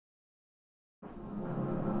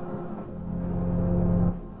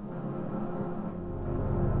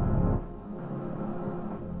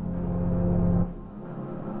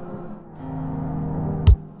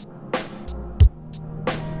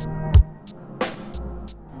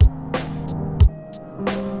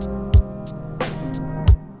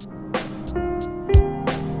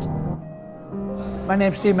My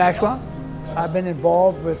name's Steve Maxwell. I've been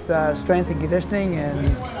involved with strength and conditioning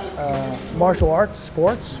and martial arts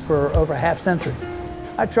sports for over a half-century.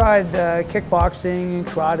 I tried kickboxing,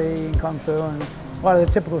 karate, and kung fu, and a lot of the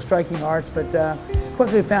typical striking arts, but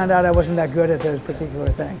quickly found out I wasn't that good at those particular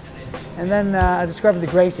things. And then I discovered the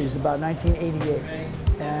Gracies about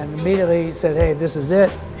 1988, and immediately said, hey, this is it.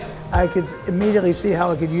 I could immediately see how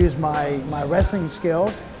I could use my wrestling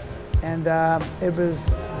skills, and it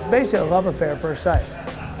was basically a love affair at first sight,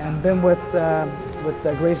 and been with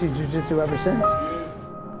Gracie Jiu Jitsu ever since.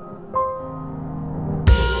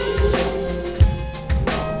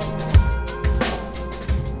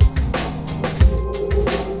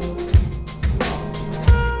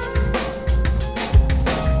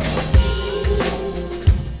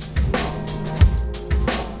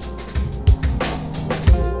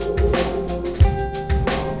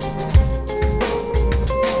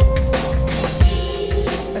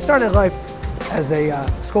 I started life as a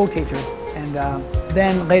school teacher, and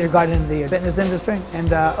then later got into the fitness industry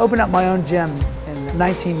and opened up my own gym in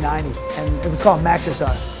 1990, and it was called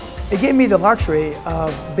Maxercise. It gave me the luxury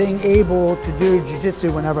of being able to do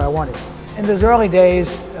jiu-jitsu whenever I wanted. In those early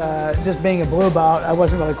days, just being a blue belt, I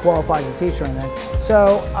wasn't really qualified to teach or anything.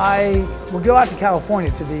 So I would go out to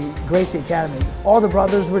California to the Gracie Academy. All the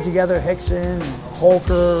brothers were together, Hickson,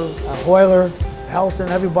 Holker, Hoyler, Helson,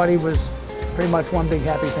 everybody was pretty much one big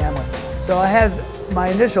happy family. So I had my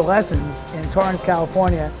initial lessons in Torrance,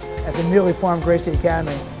 California at the newly formed Gracie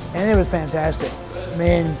Academy, and it was fantastic. I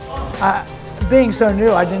mean, being so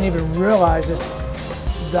new, I didn't even realize just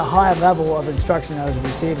the high level of instruction I was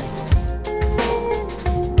receiving.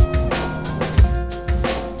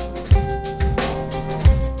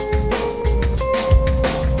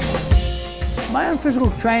 My own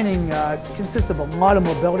physical training consists of a lot of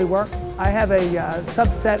mobility work. I have a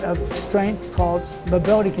subset of strength called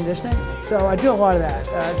mobility conditioning, so I do a lot of that.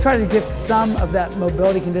 Try to get some of that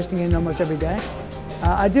mobility conditioning in almost every day.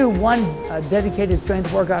 I do one dedicated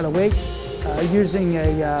strength workout a week using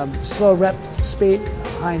a slow rep speed,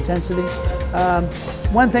 high intensity.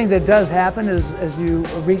 One thing that does happen is as you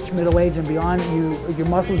reach middle age and beyond, your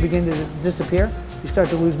muscles begin to disappear. You start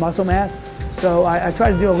to lose muscle mass. So I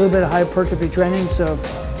try to do a little bit of hypertrophy training to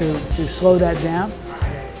slow that down.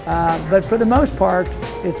 But for the most part,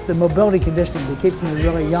 it's the mobility conditioning that keeps me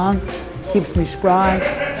really young, keeps me spry,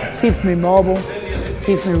 keeps me mobile,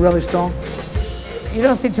 keeps me really strong. You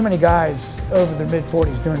don't see too many guys over their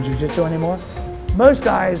mid-40s doing jiu-jitsu anymore. Most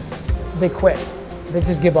guys, they quit. They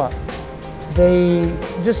just give up. They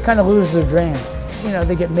just kind of lose their dreams. You know,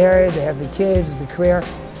 they get married, they have the kids, the career,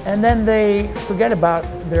 and then they forget about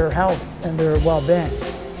their health and their well-being.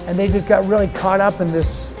 And they just got really caught up in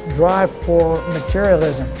this drive for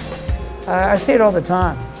materialism. I see it all the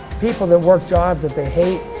time. People that work jobs that they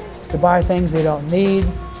hate, to buy things they don't need,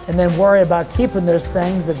 and then worry about keeping those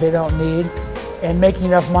things that they don't need and making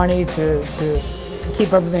enough money to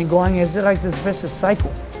keep everything going. It's like this vicious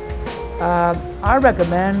cycle. I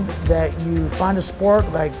recommend that you find a sport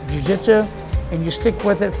like jiu-jitsu and you stick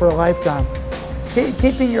with it for a lifetime.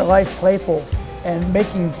 Keeping your life playful and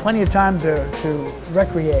making plenty of time to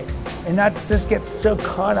recreate and not just get so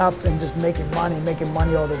caught up in just making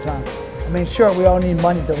money all the time. I mean, sure, we all need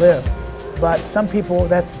money to live, but some people,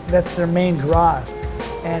 that's their main drive.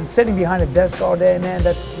 And sitting behind a desk all day, man,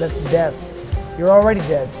 that's death. You're already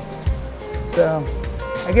dead. So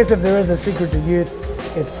I guess if there is a secret to youth,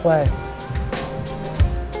 it's play.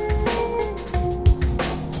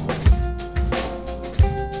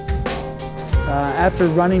 After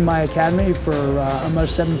running my academy for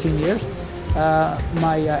almost 17 years,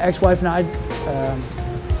 my ex-wife and I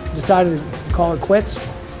decided to call it quits,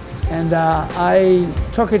 and I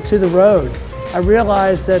took it to the road. I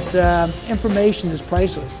realized that information is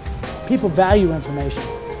priceless. People value information,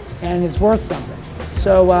 and it's worth something.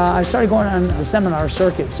 So I started going on a seminar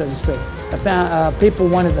circuit, so to speak. I found people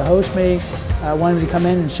wanted to host me, wanted to come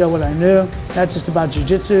in and show what I knew, not just about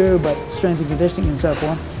jiu-jitsu, but strength and conditioning and so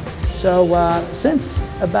forth. So since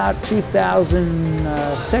about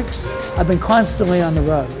 2006, I've been constantly on the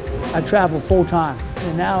road. I travel full time,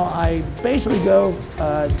 and now I basically go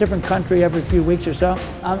different country every few weeks or so.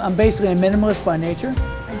 I'm basically a minimalist by nature.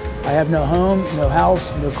 I have no home, no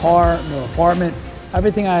house, no car, no apartment.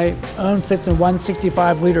 Everything I own fits in one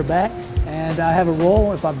 65-liter bag, and I have a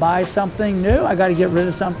rule: if I buy something new, I got to get rid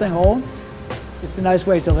of something old. It's a nice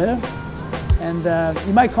way to live, and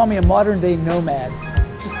you might call me a modern-day nomad.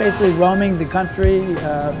 Just basically roaming the country,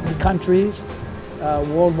 the countries,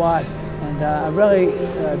 worldwide, and I really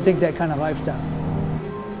dig that kind of lifestyle.